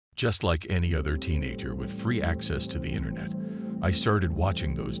Just like any other teenager with free access to the internet, I started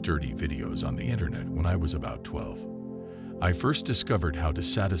watching those dirty videos on the internet when I was about 12. I first discovered how to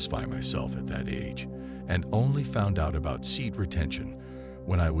satisfy myself at that age, and only found out about seed retention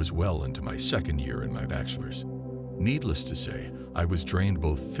when I was well into my second year in my bachelor's. Needless to say, I was drained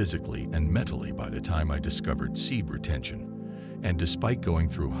both physically and mentally by the time I discovered seed retention. And despite going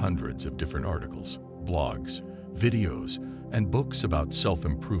through hundreds of different articles, blogs, videos, and books about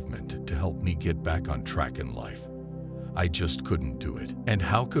self-improvement to help me get back on track in life, I just couldn't do it. And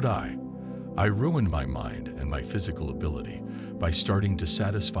how could I? I ruined my mind and my physical ability by starting to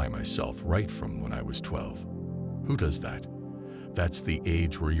satisfy myself right from when I was 12. Who does that? That's the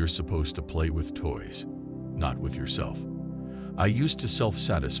age where you're supposed to play with toys, not with yourself. I used to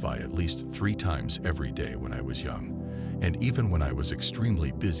self-satisfy at least 3 times every day when I was young, and even when I was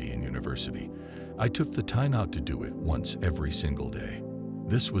extremely busy in university, I took the time out to do it once every single day.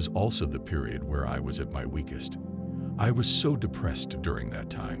 This was also the period where I was at my weakest. I was so depressed during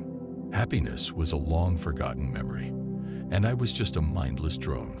that time. Happiness was a long-forgotten memory, and I was just a mindless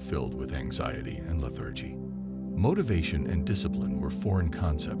drone filled with anxiety and lethargy. Motivation and discipline were foreign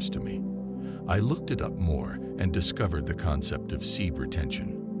concepts to me. I looked it up more and discovered the concept of seed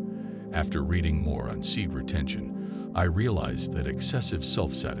retention. After reading more on seed retention, I realized that excessive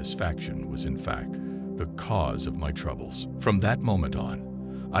self-satisfaction was in fact the cause of my troubles. From that moment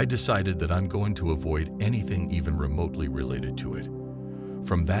on, I decided that I'm going to avoid anything even remotely related to it.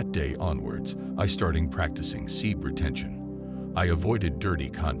 From that day onwards, I started practicing seed retention. I avoided dirty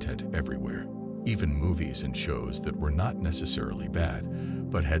content everywhere, even movies and shows that were not necessarily bad,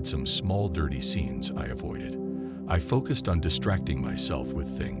 but had some small dirty scenes I avoided. I focused on distracting myself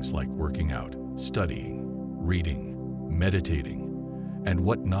with things like working out, studying, reading, meditating, and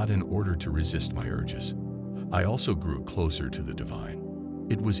whatnot in order to resist my urges. I also grew closer to the divine.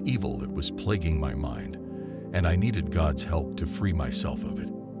 It was evil that was plaguing my mind, and I needed God's help to free myself of it.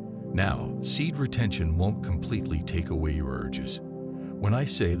 Now, seed retention won't completely take away your urges. When I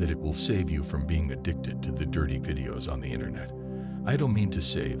say that it will save you from being addicted to the dirty videos on the internet, I don't mean to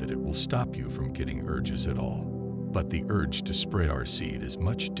say that it will stop you from getting urges at all. But the urge to spread our seed is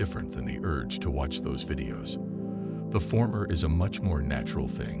much different than the urge to watch those videos. The former is a much more natural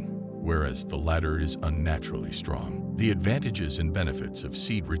thing, whereas the latter is unnaturally strong. The advantages and benefits of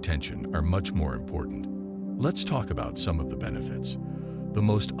seed retention are much more important. Let's talk about some of the benefits. The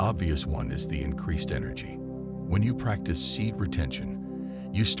most obvious one is the increased energy. When you practice seed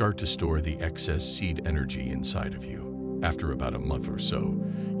retention, you start to store the excess seed energy inside of you. After about a month or so,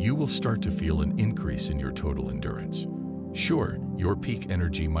 you will start to feel an increase in your total endurance. Sure, your peak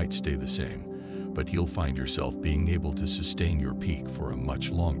energy might stay the same, but you'll find yourself being able to sustain your peak for a much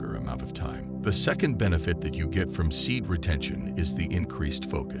longer amount of time. The second benefit that you get from seed retention is the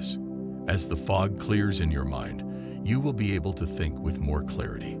increased focus. As the fog clears in your mind, you will be able to think with more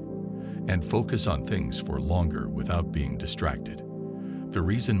clarity and focus on things for longer without being distracted. The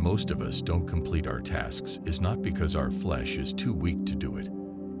reason most of us don't complete our tasks is not because our flesh is too weak to do it.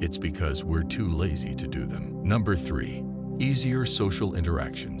 It's because we're too lazy to do them. Number 3, easier social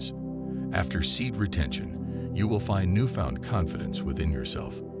interactions. After seed retention, you will find newfound confidence within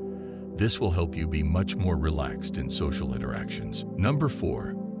yourself. This will help you be much more relaxed in social interactions. Number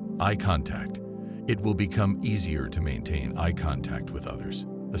 4, eye contact. It will become easier to maintain eye contact with others,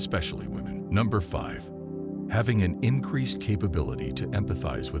 especially women. Number 5, having an increased capability to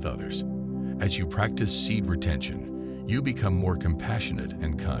empathize with others. As you practice seed retention, you become more compassionate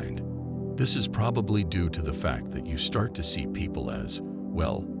and kind. This is probably due to the fact that you start to see people as,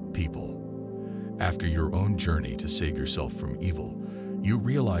 well, people. After your own journey to save yourself from evil, you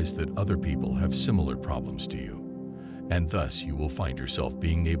realize that other people have similar problems to you, and thus you will find yourself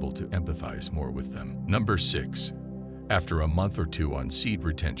being able to empathize more with them. Number 6, after a month or 2 on seed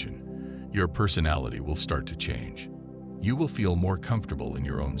retention, your personality will start to change. You will feel more comfortable in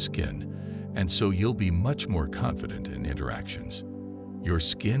your own skin, and so you'll be much more confident in interactions. Your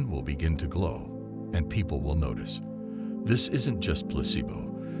skin will begin to glow, and people will notice. This isn't just placebo,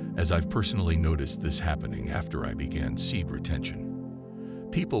 as I've personally noticed this happening after I began seed retention.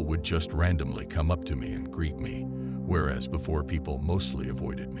 People would just randomly come up to me and greet me, whereas before people mostly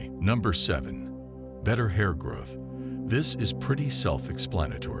avoided me. Number 7, better hair growth. This is pretty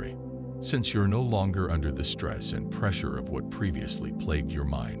self-explanatory. Since you're no longer under the stress and pressure of what previously plagued your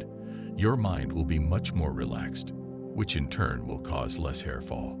mind will be much more relaxed, which in turn will cause less hair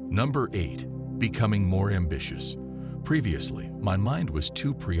fall. Number 8, becoming more ambitious. Previously, my mind was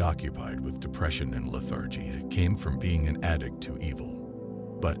too preoccupied with depression and lethargy that came from being an addict to evil.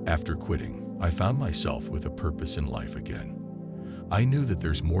 But after quitting, I found myself with a purpose in life again. I knew that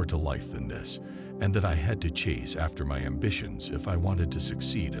there's more to life than this, and that I had to chase after my ambitions if I wanted to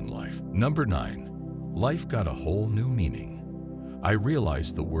succeed in life. Number 9. Life got a whole new meaning. I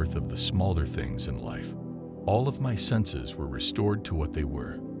realized the worth of the smaller things in life. All of my senses were restored to what they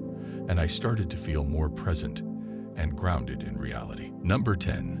were, and I started to feel more present and grounded in reality. Number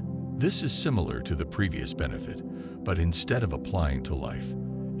 10. This is similar to the previous benefit, but instead of applying to life,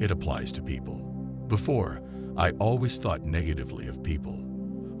 it applies to people. Before, I always thought negatively of people.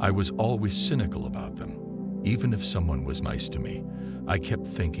 I was always cynical about them. Even if someone was nice to me, I kept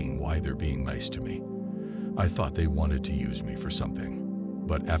thinking why they're being nice to me. I thought they wanted to use me for something.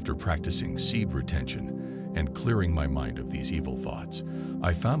 But after practicing seed retention and clearing my mind of these evil thoughts,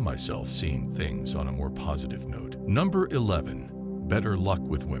 I found myself seeing things on a more positive note. Number 11. Better luck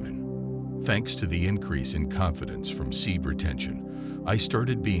with women. Thanks to the increase in confidence from seed retention, I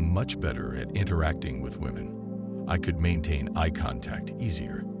started being much better at interacting with women. I could maintain eye contact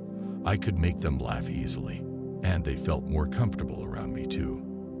easier. I could make them laugh easily, and they felt more comfortable around me too.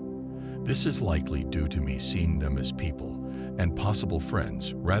 This is likely due to me seeing them as people and possible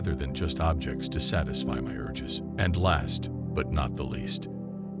friends rather than just objects to satisfy my urges. And last, but not the least,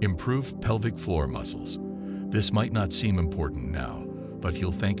 improved pelvic floor muscles. This might not seem important now, but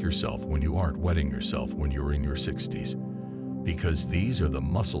you'll thank yourself when you aren't wetting yourself when you're in your 60s, because these are the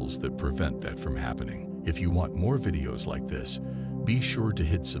muscles that prevent that from happening. If you want more videos like this, be sure to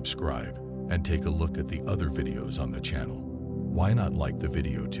hit subscribe and take a look at the other videos on the channel. Why not like the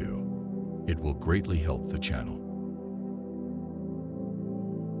video too? It will greatly help the channel.